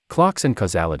Clocks and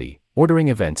Causality, Ordering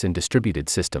Events in Distributed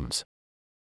Systems.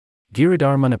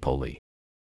 Giridhar Manipoli.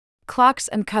 Clocks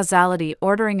and Causality,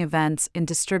 Ordering Events in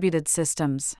Distributed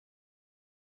Systems.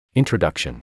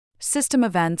 Introduction. System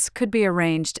events could be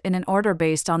arranged in an order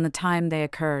based on the time they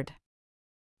occurred.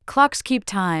 Clocks keep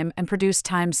time and produce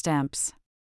timestamps.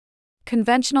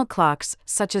 Conventional clocks,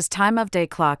 such as time-of-day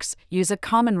clocks, use a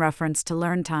common reference to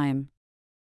learn time.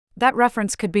 That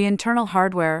reference could be internal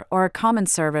hardware or a common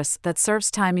service that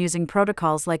serves time using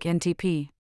protocols like NTP.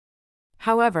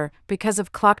 However, because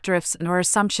of clock drifts or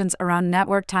assumptions around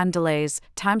network time delays,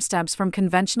 timestamps from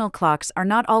conventional clocks are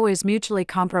not always mutually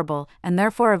comparable, and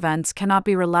therefore events cannot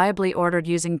be reliably ordered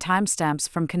using timestamps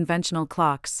from conventional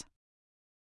clocks.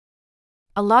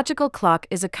 A logical clock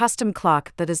is a custom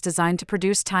clock that is designed to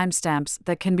produce timestamps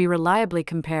that can be reliably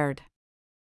compared.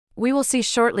 We will see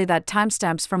shortly that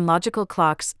timestamps from logical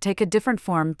clocks take a different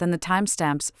form than the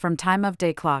timestamps from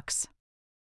time-of-day clocks.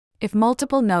 If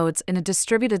multiple nodes in a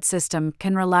distributed system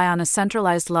can rely on a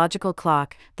centralized logical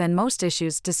clock, then most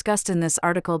issues discussed in this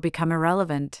article become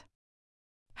irrelevant.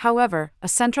 However, a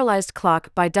centralized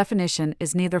clock by definition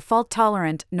is neither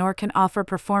fault-tolerant nor can offer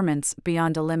performance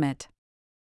beyond a limit.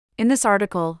 In this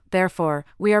article, therefore,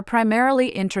 we are primarily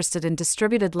interested in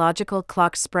distributed logical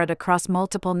clocks spread across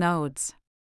multiple nodes.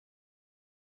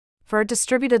 For a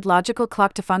distributed logical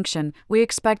clock to function, we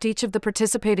expect each of the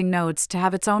participating nodes to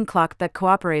have its own clock that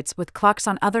cooperates with clocks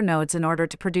on other nodes in order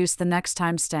to produce the next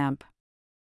timestamp.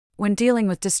 When dealing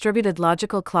with distributed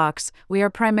logical clocks, we are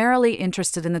primarily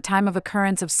interested in the time of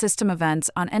occurrence of system events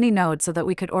on any node so that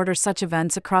we could order such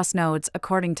events across nodes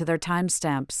according to their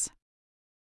timestamps.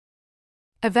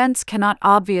 Events cannot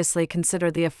obviously consider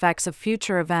the effects of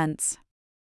future events.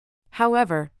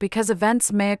 However, because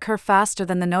events may occur faster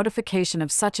than the notification of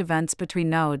such events between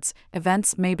nodes,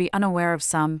 events may be unaware of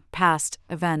some past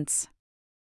events.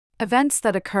 Events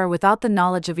that occur without the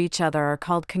knowledge of each other are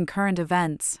called concurrent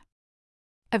events.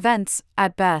 Events,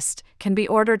 at best, can be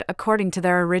ordered according to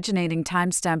their originating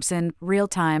timestamps in real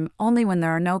time only when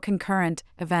there are no concurrent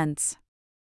events.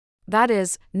 That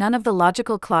is, none of the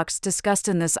logical clocks discussed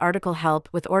in this article help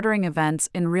with ordering events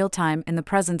in real time in the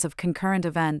presence of concurrent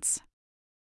events.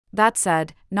 That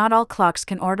said, not all clocks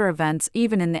can order events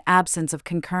even in the absence of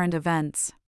concurrent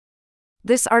events.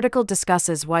 This article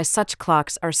discusses why such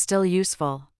clocks are still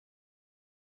useful.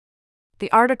 The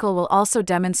article will also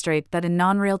demonstrate that in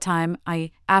non-real time,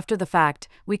 i.e., after the fact,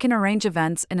 we can arrange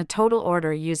events in a total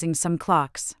order using some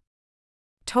clocks.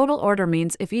 Total order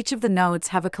means if each of the nodes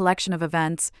have a collection of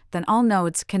events, then all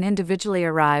nodes can individually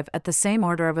arrive at the same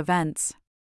order of events.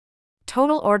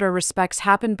 Total order respects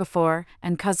happened before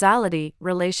and causality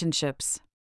relationships.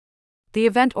 The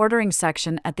event ordering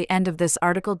section at the end of this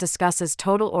article discusses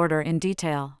total order in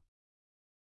detail.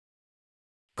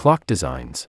 Clock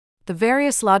designs. The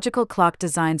various logical clock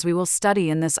designs we will study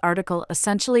in this article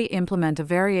essentially implement a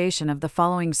variation of the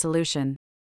following solution.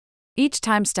 Each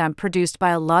timestamp produced by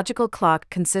a logical clock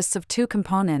consists of two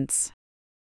components: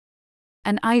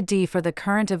 an ID for the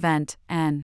current event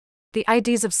and the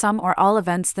IDs of some or all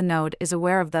events the node is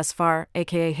aware of thus far,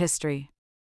 aka history.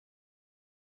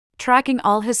 Tracking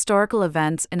all historical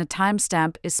events in a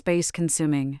timestamp is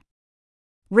space-consuming.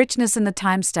 Richness in the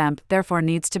timestamp therefore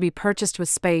needs to be purchased with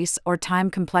space or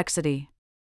time complexity.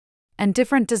 And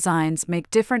different designs make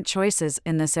different choices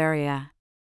in this area.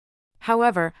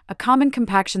 However, a common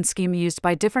compaction scheme used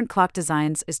by different clock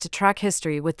designs is to track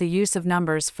history with the use of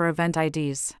numbers for event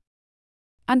IDs.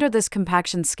 Under this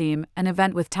compaction scheme, an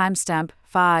event with timestamp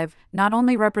 5 not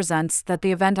only represents that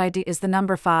the event ID is the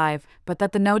number 5, but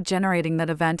that the node generating that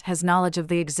event has knowledge of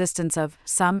the existence of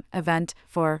some event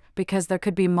 4, because there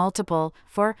could be multiple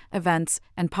 4 events,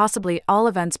 and possibly all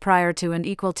events prior to and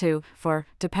equal to 4,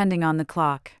 depending on the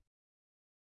clock.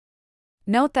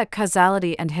 Note that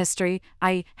causality and history,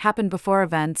 i.e., happened before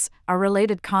events, are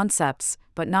related concepts,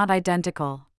 but not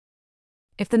identical.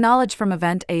 If the knowledge from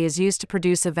event A is used to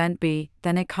produce event B,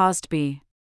 then it caused B.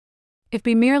 If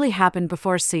B merely happened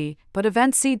before C, but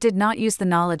event C did not use the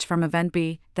knowledge from event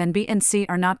B, then B and C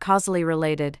are not causally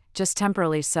related, just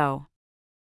temporally so.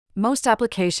 Most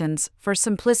applications, for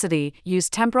simplicity, use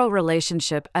temporal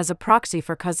relationship as a proxy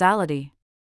for causality.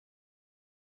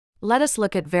 Let us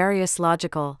look at various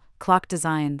logical clock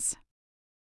designs.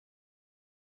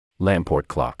 Lamport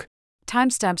clock.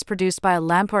 Timestamps produced by a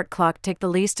Lamport clock take the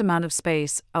least amount of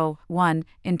space, 1,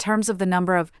 in terms of the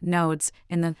number of nodes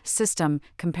in the system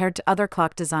compared to other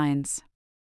clock designs.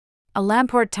 A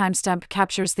Lamport timestamp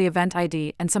captures the event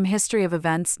ID and some history of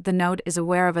events the node is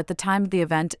aware of at the time the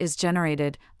event is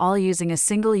generated, all using a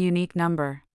single unique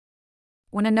number.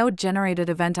 When a node generated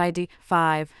event ID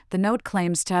 5, the node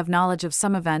claims to have knowledge of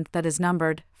some event that is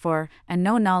numbered 4 and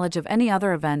no knowledge of any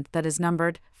other event that is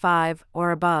numbered 5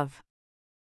 or above.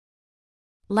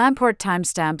 Lamport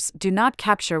timestamps do not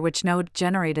capture which node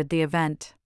generated the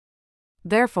event.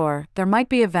 Therefore, there might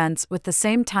be events with the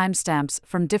same timestamps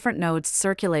from different nodes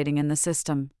circulating in the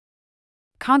system.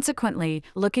 Consequently,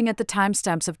 looking at the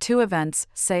timestamps of two events,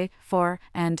 say 4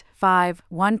 and 5,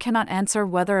 one cannot answer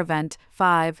whether event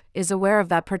 5 is aware of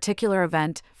that particular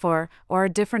event 4 or a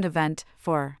different event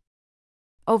 4.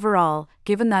 Overall,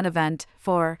 given that event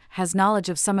 4 has knowledge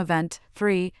of some event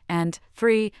 3 and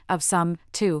 3 of some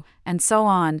 2, and so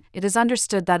on, it is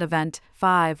understood that event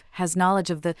 5 has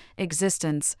knowledge of the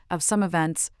existence of some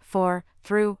events 4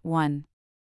 through 1.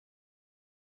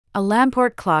 A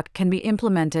Lamport clock can be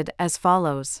implemented as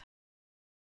follows.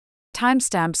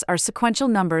 Timestamps are sequential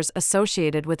numbers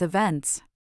associated with events.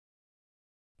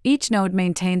 Each node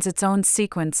maintains its own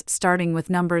sequence starting with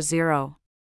number 0.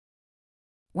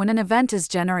 When an event is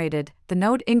generated, the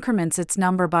node increments its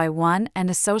number by 1 and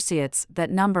associates that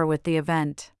number with the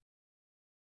event.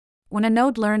 When a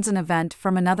node learns an event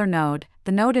from another node,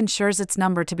 the node ensures its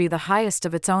number to be the highest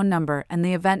of its own number and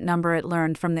the event number it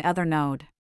learned from the other node.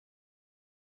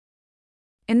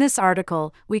 In this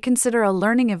article, we consider a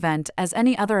learning event as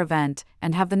any other event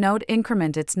and have the node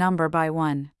increment its number by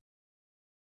 1.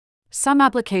 Some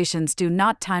applications do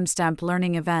not timestamp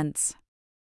learning events.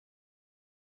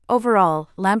 Overall,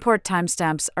 Lamport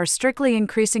timestamps are strictly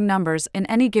increasing numbers in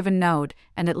any given node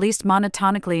and at least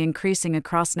monotonically increasing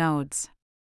across nodes.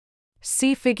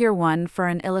 See Figure 1 for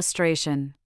an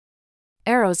illustration.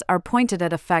 Arrows are pointed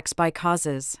at effects by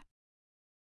causes.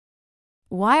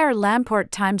 Why are Lamport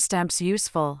timestamps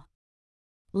useful?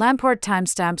 Lamport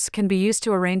timestamps can be used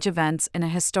to arrange events in a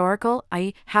historical,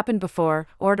 i.e., happened before,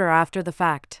 order after the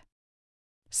fact.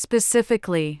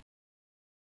 Specifically,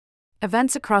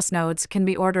 events across nodes can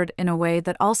be ordered in a way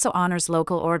that also honors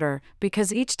local order,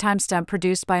 because each timestamp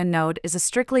produced by a node is a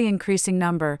strictly increasing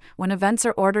number. When events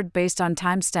are ordered based on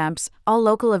timestamps, all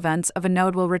local events of a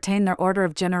node will retain their order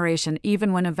of generation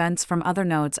even when events from other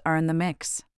nodes are in the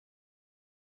mix.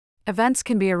 Events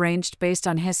can be arranged based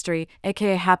on history,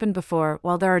 aka happened before,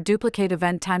 while there are duplicate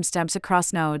event timestamps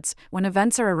across nodes. When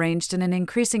events are arranged in an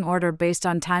increasing order based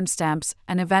on timestamps,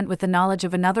 an event with the knowledge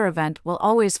of another event will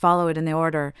always follow it in the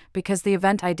order, because the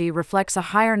event ID reflects a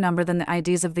higher number than the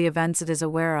IDs of the events it is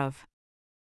aware of.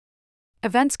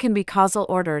 Events can be causal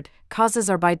ordered. Causes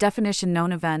are by definition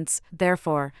known events,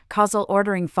 therefore, causal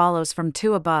ordering follows from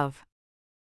two above.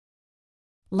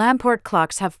 Lamport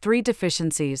clocks have three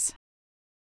deficiencies.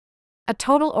 A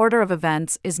total order of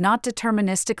events is not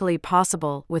deterministically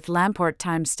possible with Lamport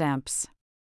timestamps.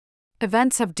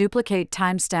 Events have duplicate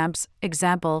timestamps,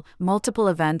 example, multiple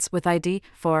events with ID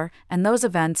 4, and those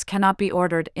events cannot be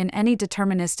ordered in any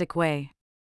deterministic way.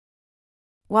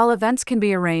 While events can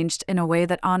be arranged in a way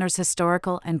that honors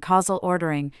historical and causal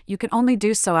ordering, you can only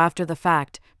do so after the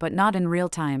fact, but not in real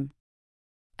time.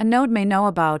 A node may know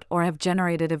about or have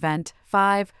generated event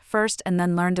 5 first and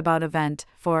then learned about event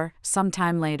 4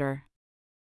 sometime later.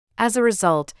 As a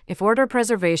result, if order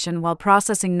preservation while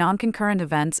processing non-concurrent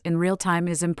events in real time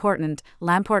is important,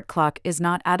 Lamport clock is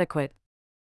not adequate.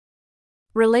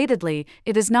 Relatedly,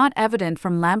 it is not evident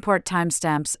from Lamport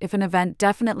timestamps if an event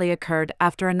definitely occurred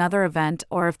after another event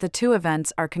or if the two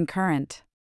events are concurrent.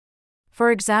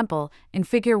 For example, in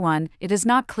Figure 1, it is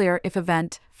not clear if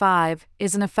event 5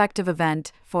 is an effective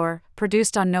event 4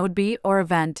 produced on node B or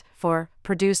event 4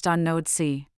 produced on node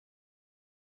C.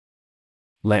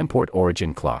 Lamport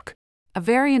origin clock. A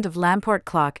variant of Lamport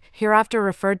clock, hereafter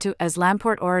referred to as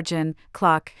Lamport origin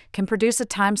clock, can produce a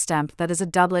timestamp that is a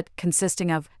doublet consisting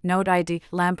of node ID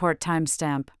Lamport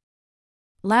timestamp.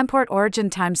 Lamport origin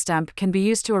timestamp can be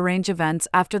used to arrange events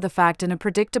after the fact in a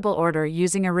predictable order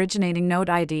using originating node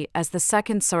ID as the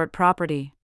second sort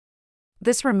property.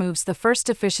 This removes the first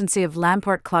deficiency of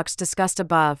Lamport clocks discussed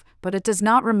above, but it does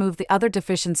not remove the other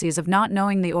deficiencies of not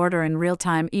knowing the order in real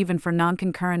time even for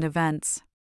non-concurrent events.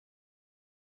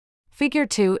 Figure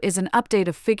 2 is an update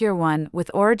of Figure 1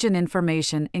 with origin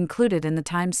information included in the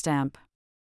timestamp.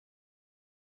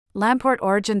 Lamport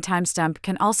origin timestamp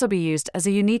can also be used as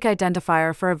a unique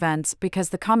identifier for events because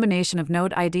the combination of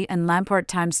node ID and Lamport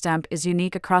timestamp is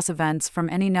unique across events from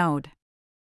any node.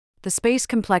 The space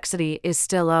complexity is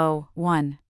still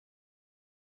O(1).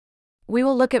 We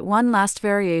will look at one last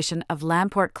variation of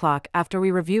Lamport clock after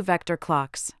we review vector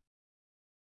clocks.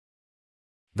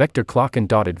 Vector clock and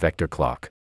dotted vector clock.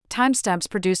 Timestamps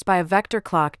produced by a vector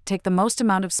clock take the most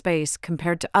amount of space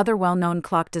compared to other well-known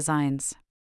clock designs.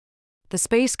 The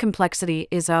space complexity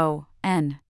is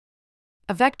O(n).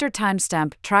 A vector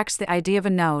timestamp tracks the ID of a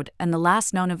node and the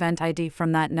last known event ID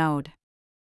from that node.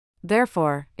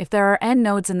 Therefore, if there are n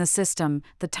nodes in the system,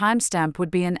 the timestamp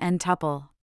would be an n-tuple.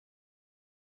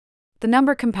 The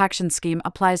number compaction scheme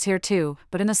applies here too,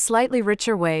 but in a slightly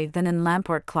richer way than in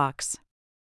Lamport clocks.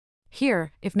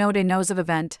 Here, if node A knows of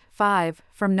event 5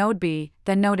 from node B,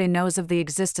 then node A knows of the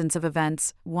existence of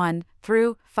events 1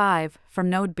 through 5 from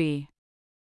node B.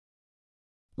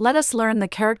 Let us learn the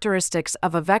characteristics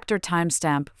of a vector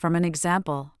timestamp from an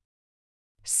example.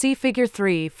 See Figure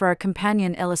 3 for a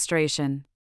companion illustration.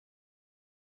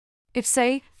 If,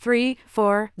 say,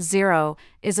 340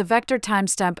 is a vector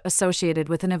timestamp associated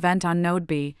with an event on node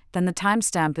B, then the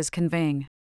timestamp is conveying.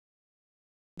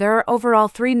 There are overall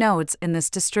 3 nodes in this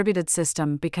distributed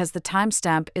system because the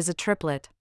timestamp is a triplet.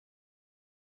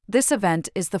 This event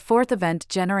is the 4th event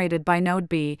generated by node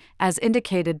B, as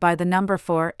indicated by the number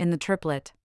 4 in the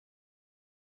triplet.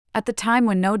 At the time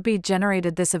when node B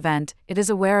generated this event, it is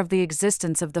aware of the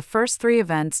existence of the first 3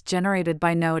 events generated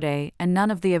by node A and none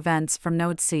of the events from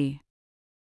node C.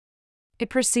 It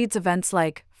precedes events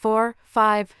like 4,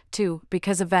 5, 2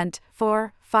 because event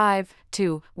 4, 5,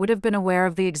 2 would have been aware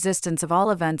of the existence of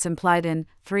all events implied in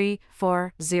 3,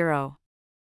 4, 0.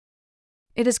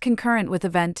 It is concurrent with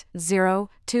event 0,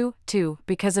 2, 2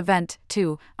 because event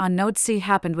 2 on node C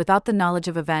happened without the knowledge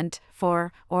of event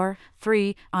 4 or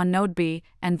 3 on node B,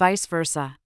 and vice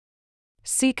versa.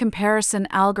 See comparison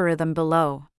algorithm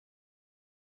below.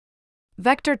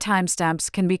 Vector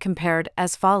timestamps can be compared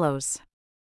as follows.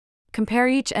 Compare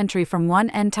each entry from one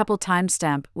n-tuple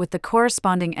timestamp with the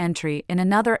corresponding entry in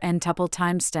another n-tuple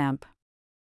timestamp.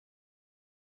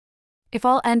 If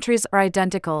all entries are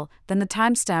identical, then the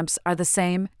timestamps are the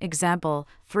same, example,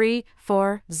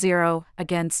 340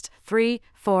 against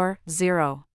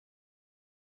 340.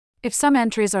 If some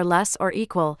entries are less or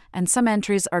equal, and some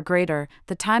entries are greater,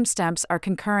 the timestamps are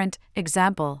concurrent,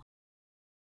 example,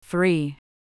 3,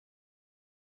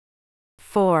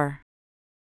 4,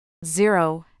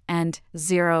 0, and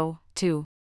 0, 2,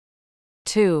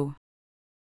 2.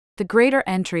 The greater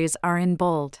entries are in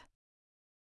bold.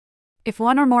 If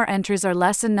one or more entries are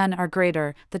less and none are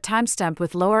greater, the timestamp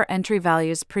with lower entry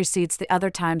values precedes the other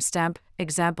timestamp,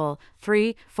 example,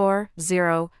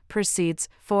 340 precedes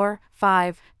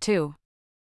 452.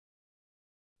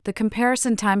 The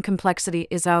comparison time complexity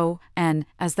is O(n),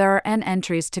 as there are n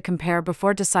entries to compare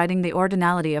before deciding the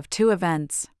ordinality of 2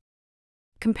 events.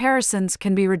 Comparisons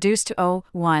can be reduced to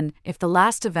O(1) if the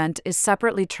last event is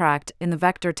separately tracked in the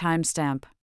vector timestamp.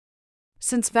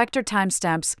 Since vector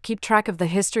timestamps keep track of the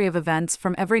history of events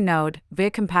from every node, via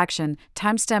compaction,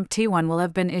 timestamp T1 will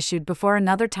have been issued before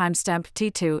another timestamp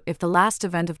T2 if the last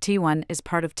event of T1 is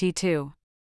part of T2.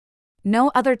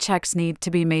 No other checks need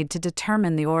to be made to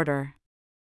determine the order.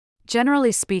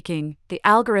 Generally speaking, the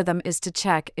algorithm is to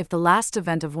check if the last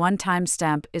event of one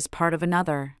timestamp is part of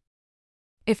another.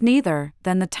 If neither,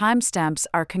 then the timestamps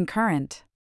are concurrent.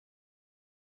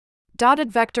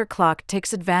 Dotted vector clock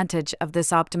takes advantage of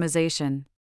this optimization.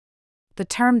 The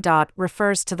term dot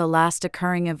refers to the last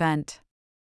occurring event.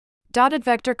 Dotted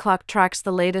vector clock tracks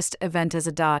the latest event as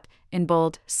a dot, in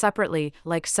bold, separately,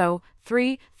 like so,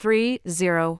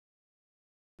 330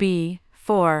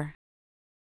 B4.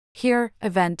 Here,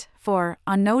 event 4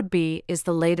 on node B is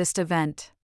the latest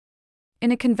event.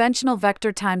 In a conventional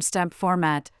vector timestamp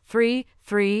format,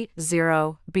 330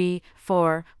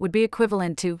 B4 would be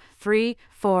equivalent to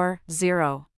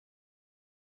 340.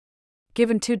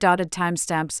 Given 2 dotted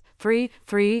timestamps,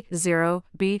 330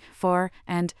 B4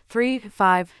 and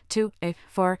 352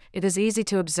 A4, it is easy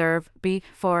to observe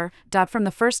B4 dot from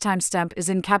the first timestamp is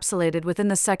encapsulated within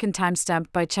the second timestamp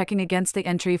by checking against the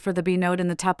entry for the B node in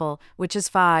the tuple, which is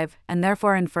 5, and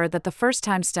therefore infer that the first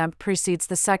timestamp precedes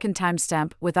the second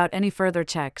timestamp without any further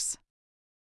checks.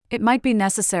 It might be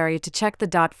necessary to check the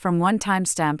dot from one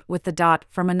timestamp with the dot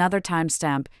from another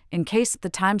timestamp, in case the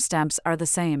timestamps are the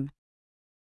same.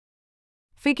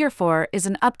 Figure 4 is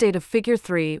an update of Figure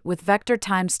 3 with vector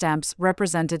timestamps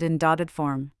represented in dotted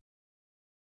form.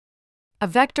 A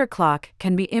vector clock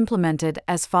can be implemented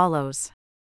as follows.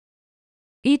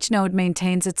 Each node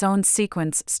maintains its own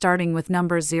sequence starting with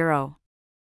number 0.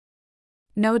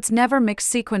 Nodes never mix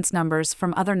sequence numbers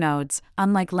from other nodes,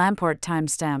 unlike Lamport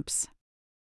timestamps.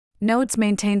 Nodes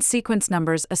maintain sequence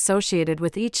numbers associated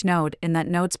with each node in that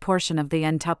node's portion of the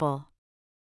n-tuple.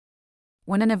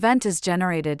 When an event is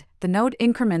generated, the node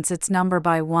increments its number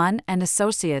by 1 and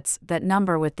associates that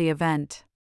number with the event.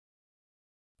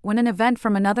 When an event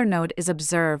from another node is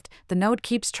observed, the node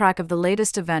keeps track of the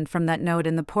latest event from that node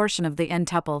in the portion of the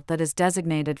n-tuple that is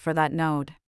designated for that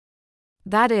node.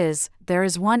 That is, there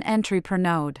is one entry per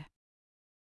node.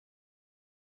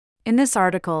 In this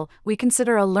article, we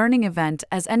consider a learning event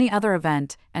as any other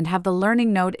event and have the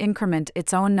learning node increment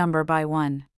its own number by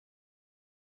 1.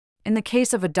 In the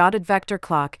case of a dotted vector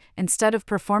clock, instead of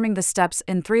performing the steps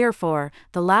in 3 or 4,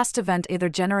 the last event either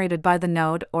generated by the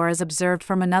node or as observed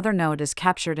from another node is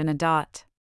captured in a dot.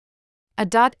 A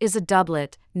dot is a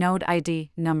doublet, node ID,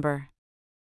 number.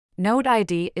 Node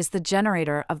ID is the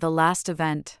generator of the last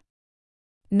event.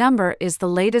 Number is the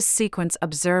latest sequence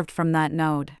observed from that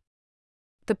node.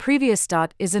 The previous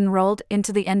dot is enrolled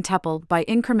into the n tuple by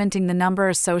incrementing the number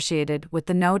associated with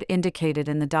the node indicated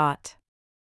in the dot.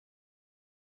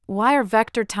 Why are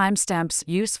vector timestamps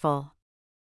useful?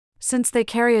 Since they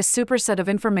carry a superset of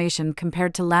information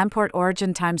compared to Lamport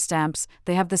origin timestamps,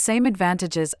 they have the same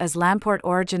advantages as Lamport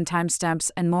origin timestamps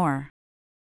and more.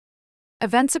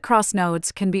 Events across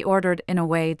nodes can be ordered in a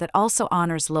way that also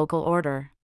honors local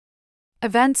order.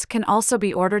 Events can also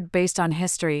be ordered based on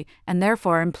history, and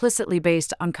therefore implicitly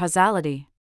based on causality.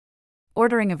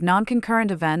 Ordering of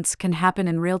non-concurrent events can happen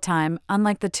in real time,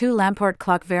 unlike the 2 Lamport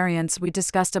clock variants we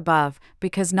discussed above,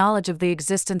 because knowledge of the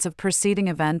existence of preceding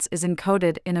events is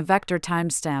encoded in a vector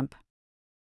timestamp.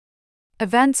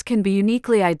 Events can be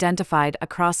uniquely identified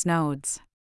across nodes.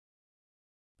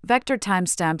 Vector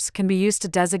timestamps can be used to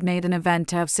designate an event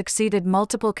to have succeeded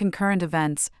multiple concurrent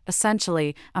events,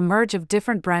 essentially, a merge of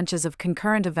different branches of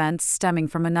concurrent events stemming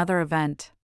from another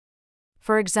event.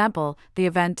 For example, the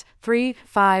event 3,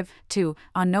 5, 2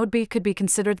 on node B could be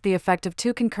considered the effect of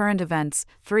 2 concurrent events,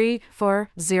 3, 4,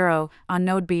 0 on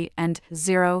node B and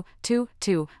 0, 2,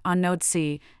 2 on node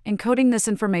C. Encoding this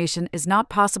information is not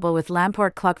possible with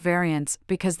Lamport clock variants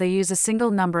because they use a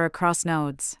single number across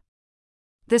nodes.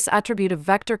 This attribute of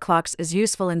vector clocks is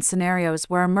useful in scenarios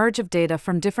where a merge of data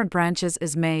from different branches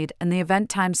is made and the event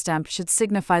timestamp should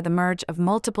signify the merge of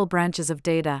multiple branches of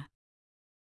data.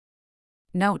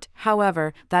 Note,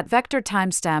 however, that vector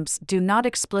timestamps do not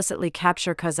explicitly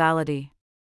capture causality.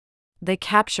 They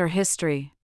capture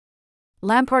history.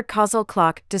 Lamport causal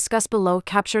clock, discussed below,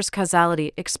 captures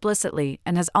causality explicitly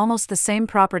and has almost the same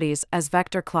properties as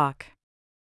vector clock.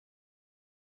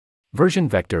 Version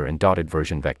vector and dotted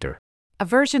version vector. A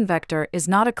version vector is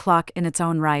not a clock in its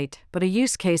own right, but a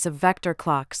use case of vector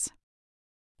clocks.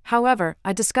 However,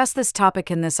 I discuss this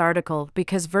topic in this article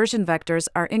because version vectors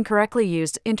are incorrectly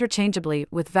used interchangeably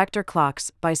with vector clocks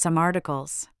by some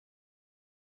articles.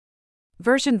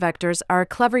 Version vectors are a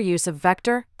clever use of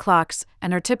vector clocks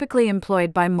and are typically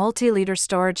employed by multi-leader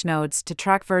storage nodes to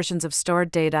track versions of stored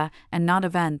data and not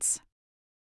events.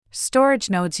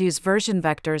 Storage nodes use version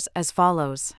vectors as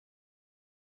follows.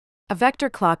 A vector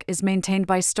clock is maintained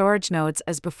by storage nodes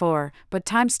as before, but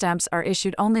timestamps are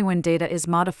issued only when data is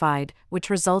modified, which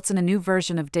results in a new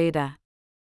version of data.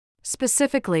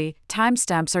 Specifically,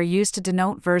 timestamps are used to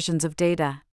denote versions of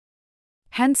data.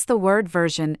 Hence the word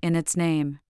version in its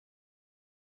name.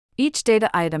 Each data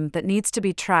item that needs to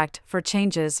be tracked for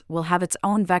changes will have its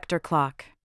own vector clock.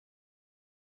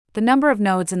 The number of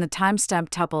nodes in the timestamp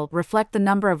tuple reflect the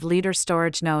number of leader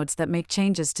storage nodes that make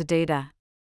changes to data.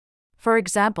 For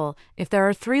example, if there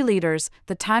are 3 leaders,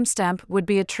 the timestamp would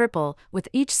be a triple, with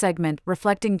each segment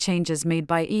reflecting changes made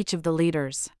by each of the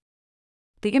leaders.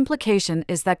 The implication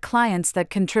is that clients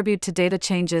that contribute to data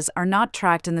changes are not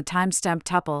tracked in the timestamp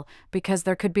tuple because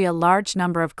there could be a large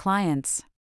number of clients.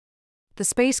 The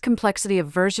space complexity of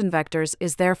version vectors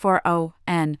is therefore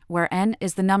O(n), where n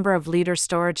is the number of leader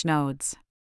storage nodes.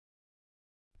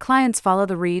 Clients follow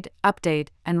the read, update,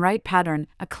 and write pattern.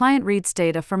 A client reads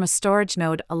data from a storage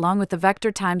node along with the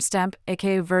vector timestamp,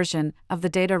 aka version, of the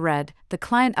data read. The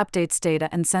client updates data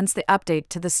and sends the update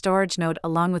to the storage node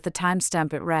along with the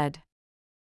timestamp it read.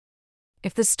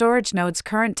 If the storage node's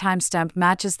current timestamp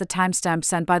matches the timestamp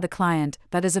sent by the client,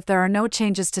 that is, if there are no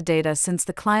changes to data since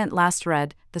the client last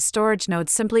read, the storage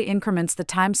node simply increments the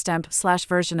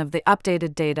timestamp/version of the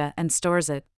updated data and stores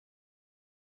it.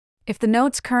 If the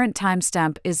node's current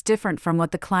timestamp is different from what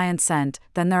the client sent,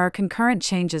 then there are concurrent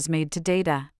changes made to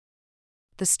data.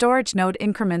 The storage node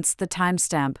increments the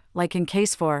timestamp, like in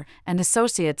case 4, and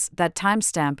associates that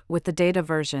timestamp with the data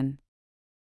version.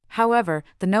 However,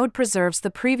 the node preserves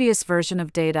the previous version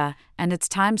of data and its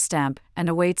timestamp and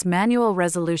awaits manual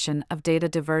resolution of data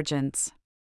divergence.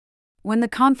 When the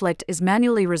conflict is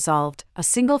manually resolved, a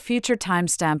single future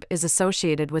timestamp is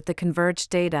associated with the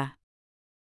converged data.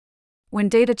 When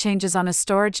data changes on a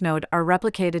storage node are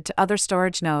replicated to other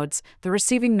storage nodes, the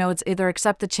receiving nodes either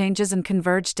accept the changes and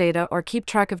converge data or keep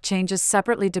track of changes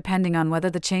separately depending on whether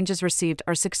the changes received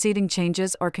are succeeding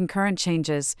changes or concurrent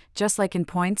changes, just like in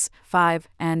points 5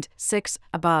 and 6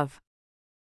 above.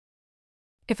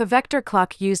 If a vector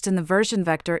clock used in the version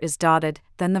vector is dotted,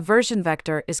 then the version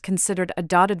vector is considered a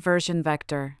dotted version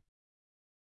vector.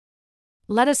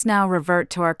 Let us now revert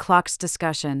to our clocks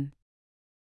discussion.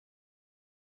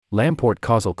 Lamport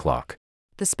causal clock.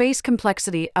 The space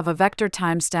complexity of a vector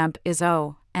timestamp is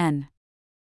O(n).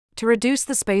 To reduce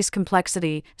the space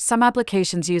complexity, some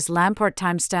applications use Lamport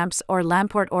timestamps or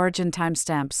Lamport origin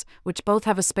timestamps, which both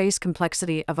have a space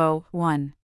complexity of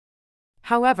O(1).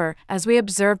 However, as we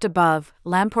observed above,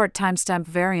 Lamport timestamp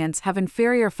variants have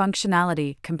inferior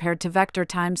functionality compared to vector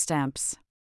timestamps.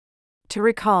 To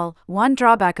recall, one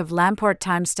drawback of Lamport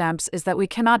timestamps is that we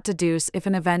cannot deduce if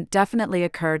an event definitely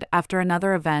occurred after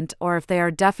another event or if they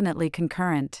are definitely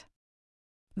concurrent.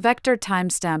 Vector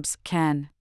timestamps can.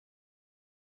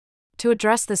 To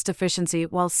address this deficiency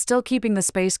while still keeping the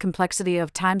space complexity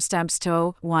of timestamps to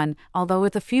O(1), although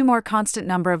with a few more constant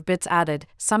number of bits added,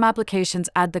 some applications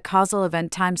add the causal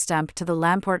event timestamp to the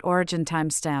Lamport origin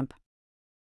timestamp.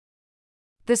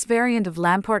 This variant of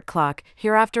Lamport clock,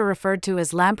 hereafter referred to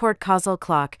as Lamport causal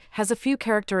clock, has a few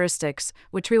characteristics,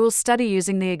 which we will study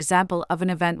using the example of an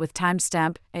event with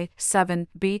timestamp A7,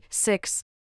 B6.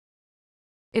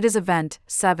 It is event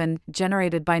 7,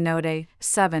 generated by node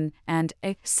A7, and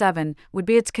A7 would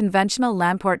be its conventional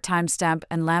Lamport timestamp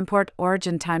and Lamport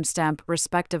origin timestamp,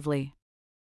 respectively.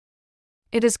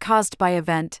 It is caused by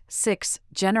event 6,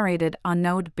 generated on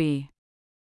node B.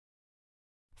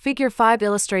 Figure 5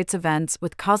 illustrates events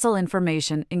with causal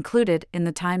information included in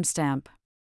the timestamp.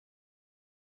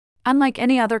 Unlike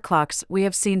any other clocks we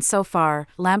have seen so far,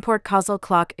 Lamport causal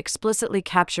clock explicitly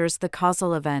captures the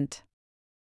causal event.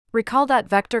 Recall that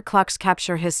vector clocks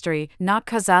capture history, not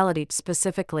causality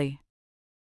specifically.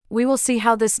 We will see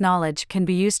how this knowledge can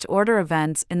be used to order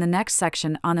events in the next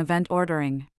section on event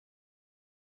ordering.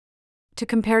 To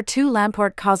compare two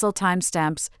Lamport causal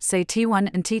timestamps, say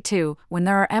T1 and T2, when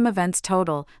there are m events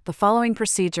total, the following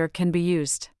procedure can be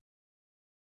used.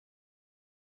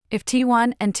 If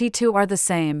T1 and T2 are the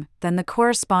same, then the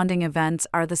corresponding events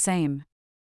are the same.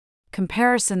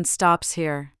 Comparison stops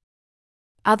here.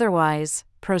 Otherwise,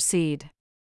 proceed.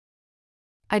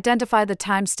 Identify the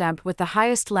timestamp with the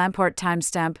highest Lamport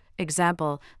timestamp,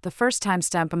 example, the first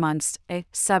timestamp amongst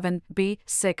A7,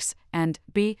 B6, and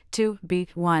B2,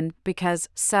 B1, because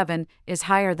 7 is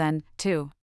higher than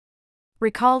 2.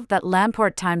 Recall that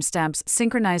Lamport timestamps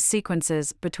synchronize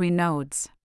sequences between nodes.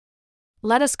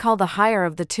 Let us call the higher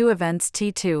of the two events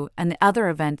T2 and the other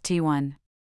event T1.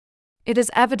 It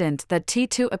is evident that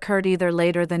T2 occurred either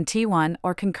later than T1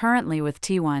 or concurrently with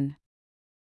T1.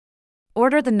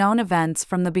 Order the known events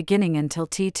from the beginning until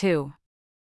T2.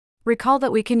 Recall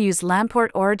that we can use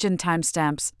Lamport origin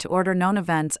timestamps to order known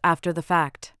events after the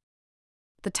fact.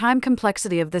 The time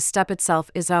complexity of this step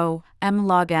itself is O(m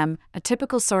log m), a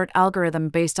typical sort algorithm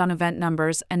based on event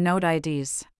numbers and node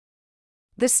IDs.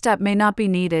 This step may not be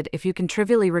needed if you can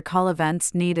trivially recall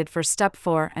events needed for step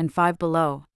 4 and 5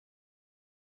 below.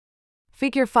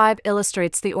 Figure 5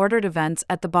 illustrates the ordered events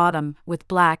at the bottom, with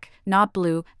black, not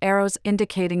blue, arrows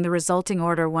indicating the resulting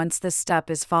order once this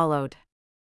step is followed.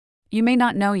 You may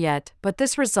not know yet, but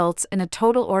this results in a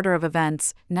total order of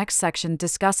events. Next section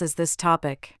discusses this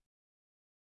topic.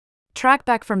 Track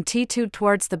back from T2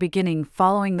 towards the beginning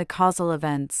following the causal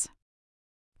events.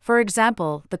 For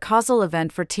example, the causal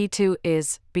event for T2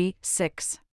 is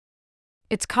B6.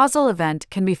 Its causal event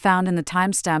can be found in the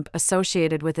timestamp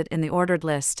associated with it in the ordered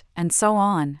list, and so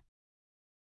on.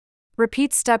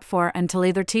 Repeat step 4 until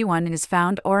either T1 is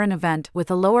found or an event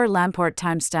with a lower Lamport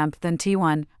timestamp than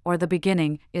T1, or the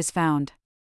beginning, is found.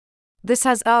 This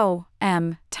has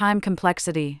O(m) time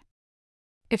complexity.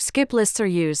 If skip lists are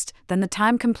used, then the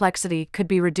time complexity could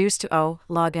be reduced to O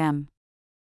log m.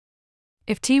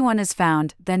 If T1 is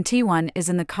found, then T1 is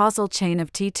in the causal chain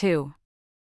of T2.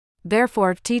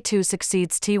 Therefore, T2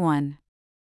 succeeds T1.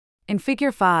 In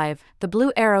Figure 5, the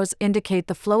blue arrows indicate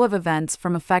the flow of events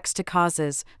from effects to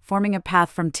causes, forming a path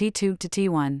from T2 to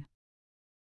T1.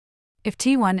 If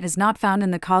T1 is not found in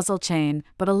the causal chain,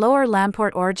 but a lower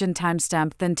Lamport origin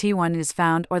timestamp than T1 is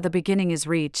found or the beginning is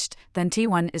reached, then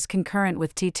T1 is concurrent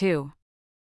with T2.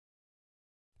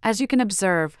 As you can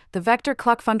observe, the vector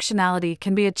clock functionality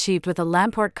can be achieved with a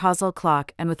Lamport causal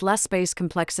clock and with less space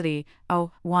complexity,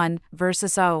 O(1)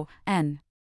 versus O(n).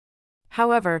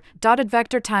 However, dotted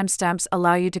vector timestamps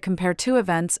allow you to compare two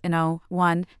events in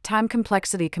O(1) time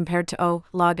complexity compared to O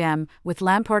log m with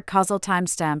Lamport causal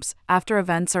timestamps after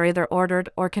events are either ordered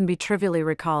or can be trivially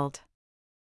recalled.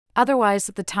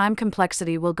 Otherwise, the time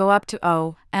complexity will go up to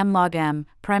O(m log m,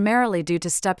 primarily due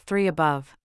to step 3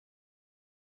 above.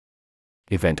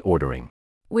 Event ordering.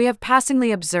 We have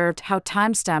passingly observed how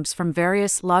timestamps from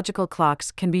various logical clocks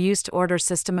can be used to order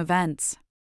system events.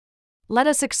 Let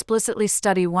us explicitly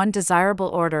study one desirable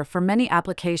order for many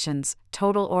applications: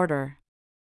 total order.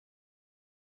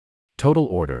 Total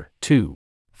order, 2.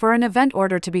 For an event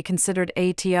order to be considered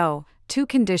ATO, two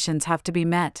conditions have to be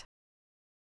met.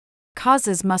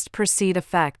 Causes must precede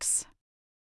effects.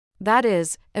 That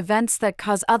is, events that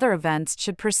cause other events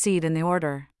should proceed in the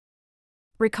order.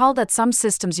 Recall that some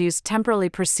systems use temporally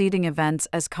preceding events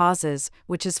as causes,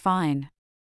 which is fine.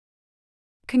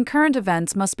 Concurrent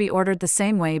events must be ordered the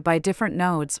same way by different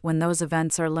nodes when those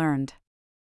events are learned.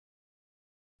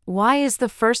 Why is the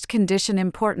first condition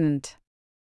important?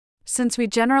 Since we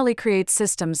generally create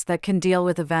systems that can deal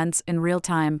with events in real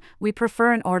time, we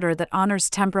prefer an order that honors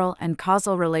temporal and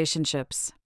causal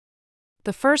relationships.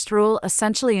 The first rule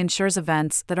essentially ensures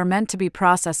events that are meant to be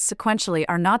processed sequentially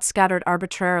are not scattered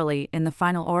arbitrarily in the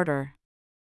final order.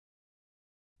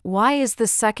 Why is the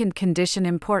second condition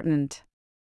important?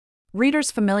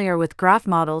 Readers familiar with graph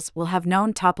models will have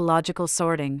known topological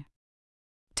sorting.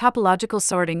 Topological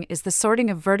sorting is the sorting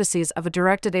of vertices of a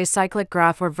directed acyclic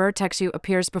graph where vertex u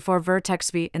appears before vertex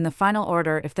v in the final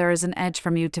order if there is an edge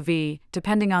from u to v.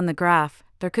 Depending on the graph,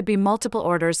 there could be multiple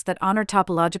orders that honor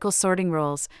topological sorting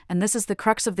rules, and this is the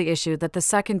crux of the issue that the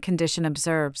second condition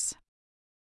observes.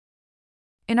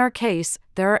 In our case,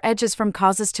 there are edges from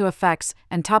causes to effects,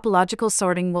 and topological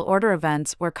sorting will order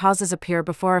events where causes appear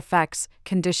before effects,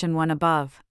 condition 1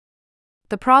 above.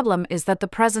 The problem is that the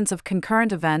presence of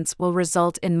concurrent events will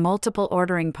result in multiple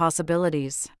ordering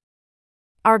possibilities.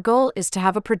 Our goal is to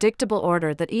have a predictable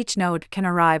order that each node can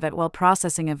arrive at while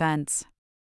processing events.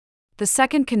 The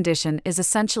second condition is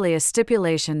essentially a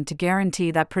stipulation to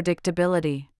guarantee that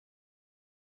predictability.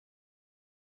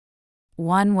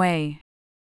 One way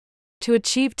to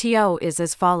achieve TO is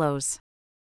as follows.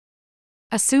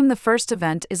 Assume the first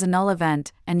event is a null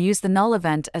event, and use the null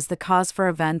event as the cause for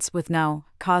events with no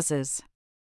causes.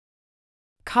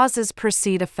 Causes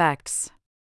precede effects.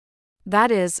 That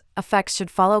is, effects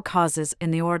should follow causes in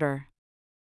the order.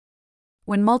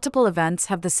 When multiple events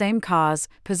have the same cause,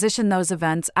 position those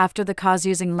events after the cause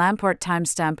using Lamport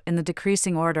timestamp in the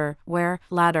decreasing order, where,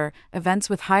 latter, events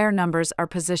with higher numbers are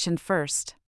positioned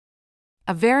first.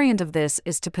 A variant of this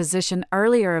is to position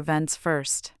earlier events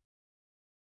first.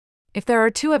 If there are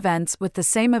two events with the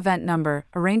same event number,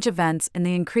 arrange events in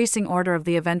the increasing order of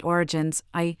the event origins,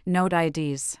 i.e., node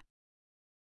IDs.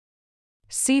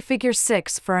 See Figure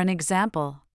 6 for an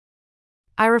example.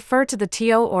 I refer to the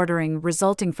TO ordering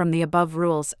resulting from the above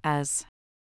rules as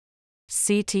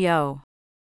CTO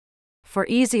for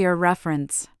easier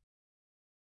reference.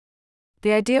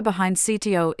 The idea behind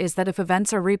CTO is that if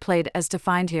events are replayed as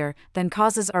defined here, then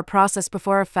causes are processed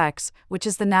before effects, which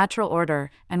is the natural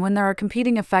order, and when there are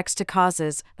competing effects to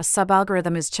causes, a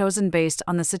subalgorithm is chosen based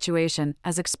on the situation,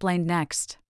 as explained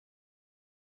next.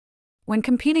 When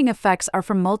competing effects are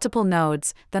from multiple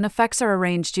nodes, then effects are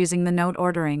arranged using the node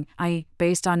ordering, i.e.,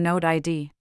 based on node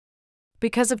ID.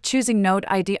 Because of choosing node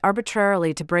ID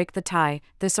arbitrarily to break the tie,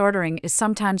 this ordering is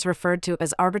sometimes referred to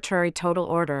as arbitrary total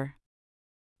order.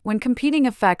 When competing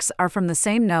effects are from the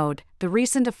same node, the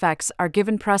recent effects are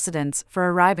given precedence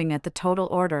for arriving at the total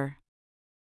order.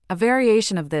 A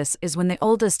variation of this is when the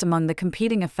oldest among the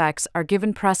competing effects are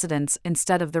given precedence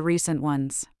instead of the recent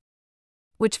ones.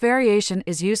 Which variation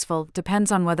is useful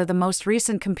depends on whether the most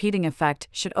recent competing effect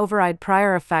should override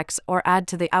prior effects or add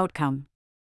to the outcome.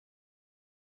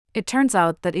 It turns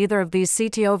out that either of these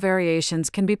CTO variations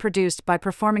can be produced by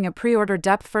performing a pre-order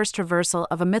depth-first traversal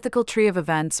of a mythical tree of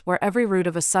events where every root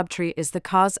of a subtree is the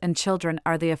cause and children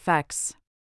are the effects.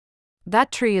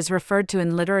 That tree is referred to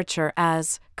in literature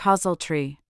as causal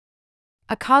tree.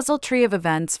 A causal tree of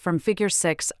events from Figure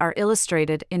 6 are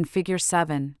illustrated in Figure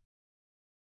 7.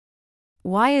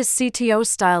 Why is CTO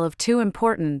style of 2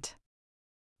 important?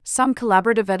 Some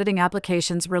collaborative editing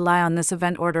applications rely on this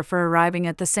event order for arriving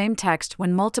at the same text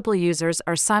when multiple users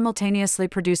are simultaneously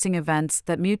producing events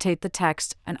that mutate the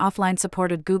text, an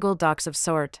offline-supported Google Docs of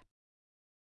sort.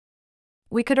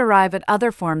 We could arrive at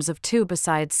other forms of 2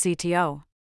 besides CTO.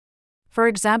 For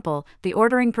example, the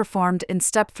ordering performed in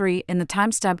Step 3 in the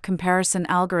timestamp comparison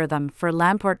algorithm for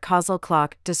Lamport causal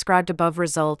clock described above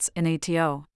results in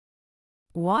ATO.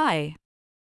 Why?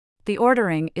 The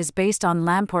ordering is based on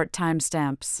Lamport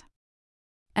timestamps.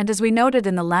 And as we noted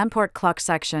in the Lamport clock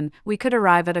section, we could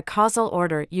arrive at a causal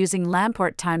order using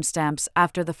Lamport timestamps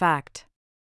after the fact.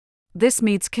 This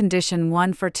meets condition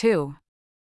 1 for 2.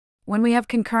 When we have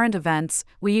concurrent events,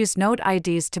 we use node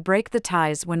IDs to break the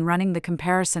ties when running the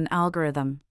comparison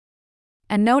algorithm.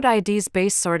 And node IDs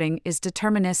base sorting is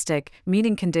deterministic,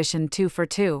 meeting condition 2 for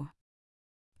 2.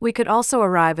 We could also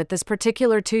arrive at this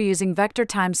particular 2 using vector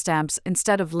timestamps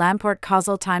instead of Lamport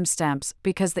causal timestamps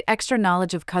because the extra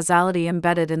knowledge of causality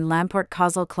embedded in Lamport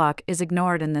causal clock is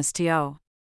ignored in this TO.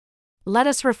 Let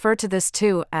us refer to this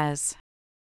 2 as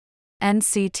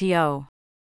NCTO.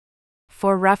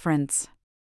 For reference.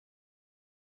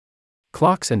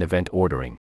 Clocks and event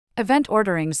ordering. Event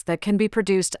orderings that can be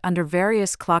produced under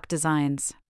various clock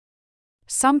designs.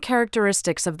 Some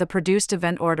characteristics of the produced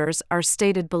event orders are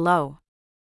stated below.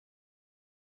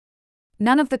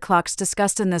 None of the clocks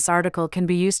discussed in this article can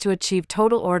be used to achieve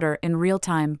total order in real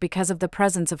time because of the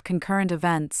presence of concurrent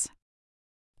events.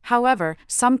 However,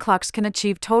 some clocks can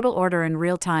achieve total order in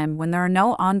real time when there are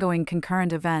no ongoing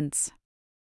concurrent events.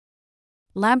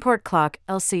 Lamport clock,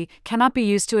 LC, cannot be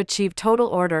used to achieve total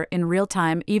order in real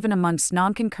time even amongst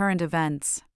non-concurrent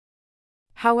events.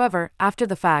 However, after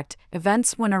the fact,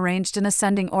 events when arranged in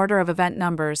ascending order of event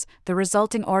numbers, the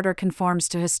resulting order conforms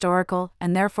to historical,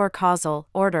 and therefore causal,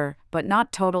 order, but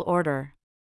not total order.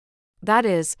 That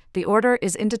is, the order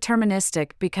is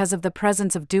indeterministic because of the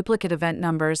presence of duplicate event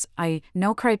numbers, i.e.,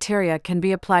 no criteria can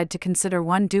be applied to consider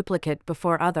one duplicate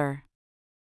before other.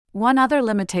 One other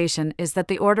limitation is that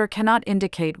the order cannot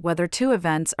indicate whether two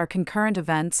events are concurrent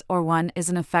events or one is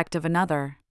an effect of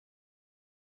another.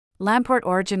 Lamport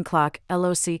origin clock,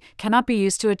 LOC, cannot be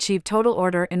used to achieve total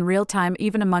order in real time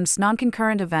even amongst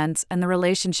non-concurrent events, and the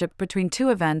relationship between two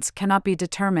events cannot be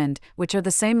determined, which are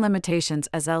the same limitations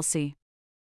as LC.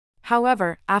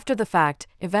 However, after the fact,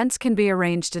 events can be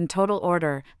arranged in total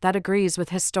order that agrees with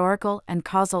historical and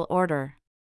causal order.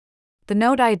 The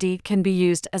node ID can be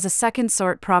used as a second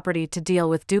sort property to deal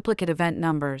with duplicate event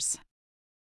numbers.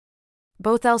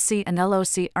 Both LC and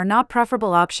LOC are not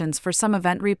preferable options for some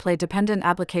event replay-dependent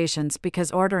applications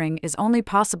because ordering is only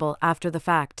possible after the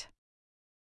fact.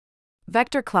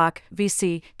 Vector clock,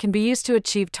 VC, can be used to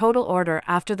achieve total order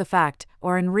after the fact,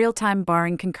 or in real time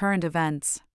barring concurrent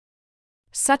events.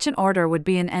 Such an order would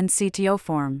be in NCTO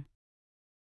form.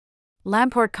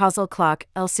 Lamport causal clock,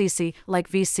 LCC, like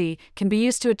VC, can be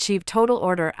used to achieve total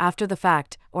order after the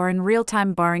fact, or in real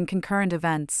time barring concurrent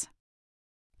events.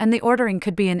 And the ordering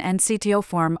could be in NCTO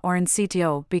form or in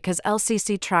CTO because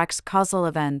LCC tracks causal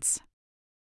events.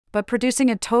 But producing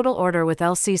a total order with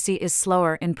LCC is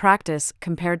slower in practice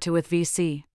compared to with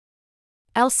VC.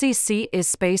 LCC is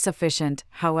space efficient,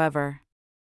 however.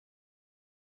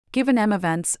 Given M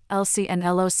events, LC and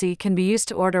LOC can be used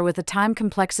to order with a time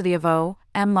complexity of O,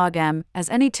 M log M, as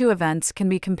any two events can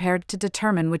be compared to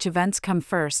determine which events come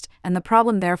first, and the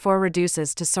problem therefore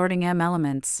reduces to sorting M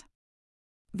elements.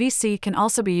 VC can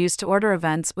also be used to order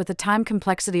events with a time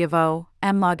complexity of O,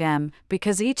 M log M,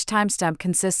 because each timestamp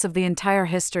consists of the entire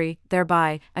history,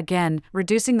 thereby, again,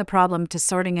 reducing the problem to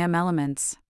sorting M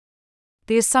elements.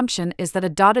 The assumption is that a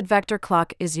dotted vector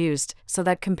clock is used, so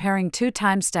that comparing two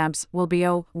timestamps will be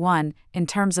O1 in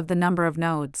terms of the number of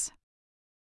nodes.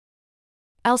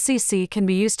 LCC can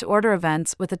be used to order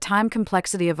events with a time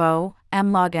complexity of O,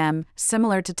 M log M,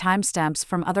 similar to timestamps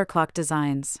from other clock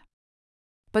designs.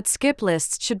 But skip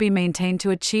lists should be maintained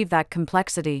to achieve that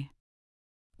complexity.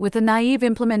 With a naive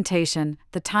implementation,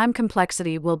 the time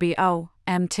complexity will be O,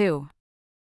 M2.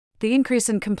 The increase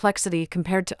in complexity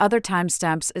compared to other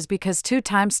timestamps is because two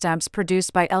timestamps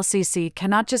produced by LCC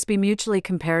cannot just be mutually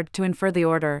compared to infer the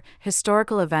order.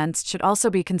 Historical events should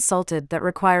also be consulted that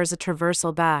requires a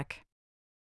traversal back.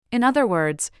 In other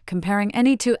words, comparing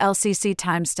any two LCC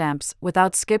timestamps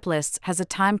without skip lists has a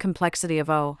time complexity of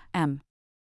O, M.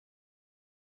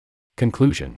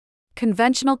 Conclusion.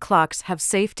 Conventional clocks have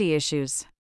safety issues.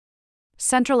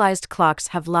 Centralized clocks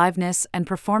have liveness and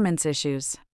performance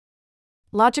issues.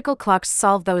 Logical clocks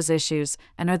solve those issues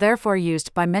and are therefore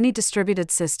used by many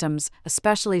distributed systems,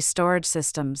 especially storage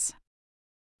systems.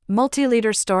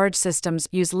 Multi-leader storage systems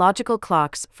use logical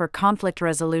clocks for conflict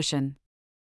resolution.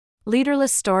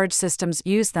 Leaderless storage systems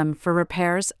use them for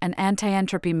repairs and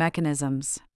anti-entropy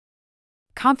mechanisms.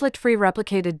 Conflict-free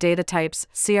replicated data types,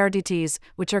 CRDTs,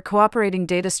 which are cooperating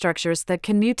data structures that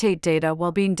can mutate data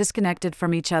while being disconnected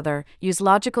from each other, use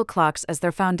logical clocks as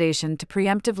their foundation to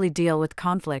preemptively deal with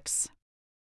conflicts.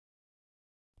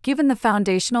 Given the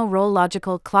foundational role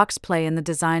logical clocks play in the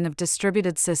design of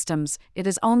distributed systems, it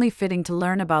is only fitting to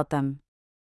learn about them.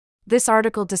 This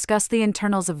article discussed the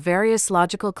internals of various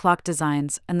logical clock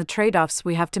designs and the trade-offs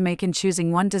we have to make in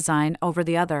choosing one design over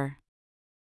the other.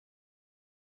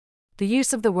 The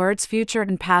use of the words future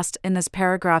and past in this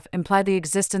paragraph imply the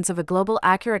existence of a global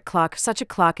accurate clock. Such a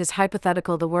clock is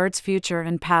hypothetical. The words future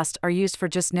and past are used for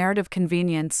just narrative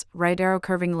convenience, right arrow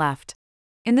curving left.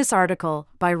 In this article,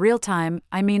 by real time,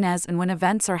 I mean as and when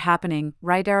events are happening,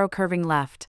 right arrow curving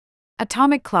left.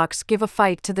 Atomic clocks give a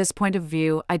fight to this point of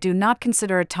view. I do not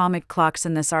consider atomic clocks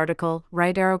in this article,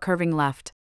 right arrow curving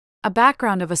left. A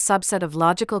background of a subset of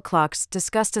logical clocks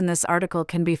discussed in this article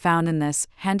can be found in this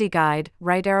handy guide,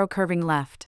 right arrow curving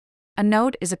left. A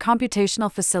node is a computational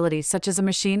facility such as a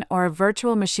machine or a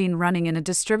virtual machine running in a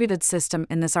distributed system.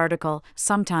 In this article,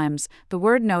 sometimes, the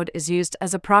word node is used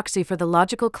as a proxy for the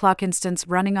logical clock instance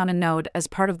running on a node as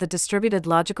part of the distributed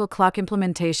logical clock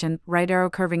implementation, right arrow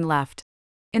curving left.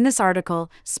 In this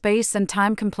article, space and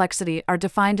time complexity are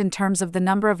defined in terms of the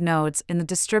number of nodes in the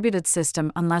distributed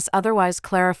system unless otherwise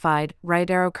clarified, right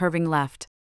arrow curving left.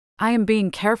 I am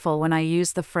being careful when I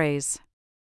use the phrase.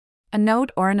 A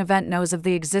node or an event knows of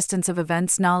the existence of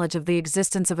events. Knowledge of the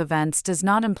existence of events does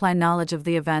not imply knowledge of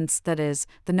the events, that is,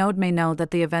 the node may know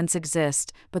that the events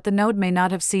exist, but the node may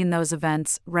not have seen those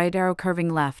events, right arrow curving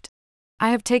left. I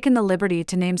have taken the liberty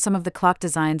to name some of the clock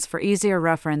designs for easier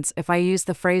reference if I use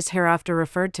the phrase hereafter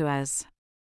referred to as.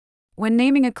 When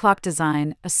naming a clock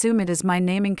design, assume it is my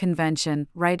naming convention,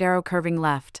 right arrow curving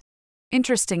left.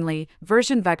 Interestingly,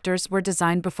 version vectors were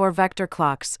designed before vector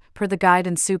clocks, per the guide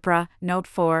in Supra, Note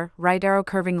 4, right arrow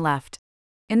curving left.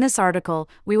 In this article,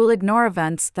 we will ignore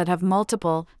events that have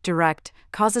multiple, direct,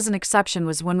 causes. An exception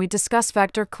was when we discuss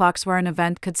vector clocks where an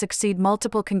event could succeed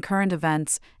multiple concurrent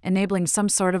events, enabling some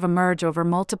sort of a merge over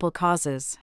multiple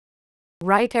causes.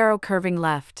 Right arrow curving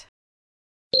left.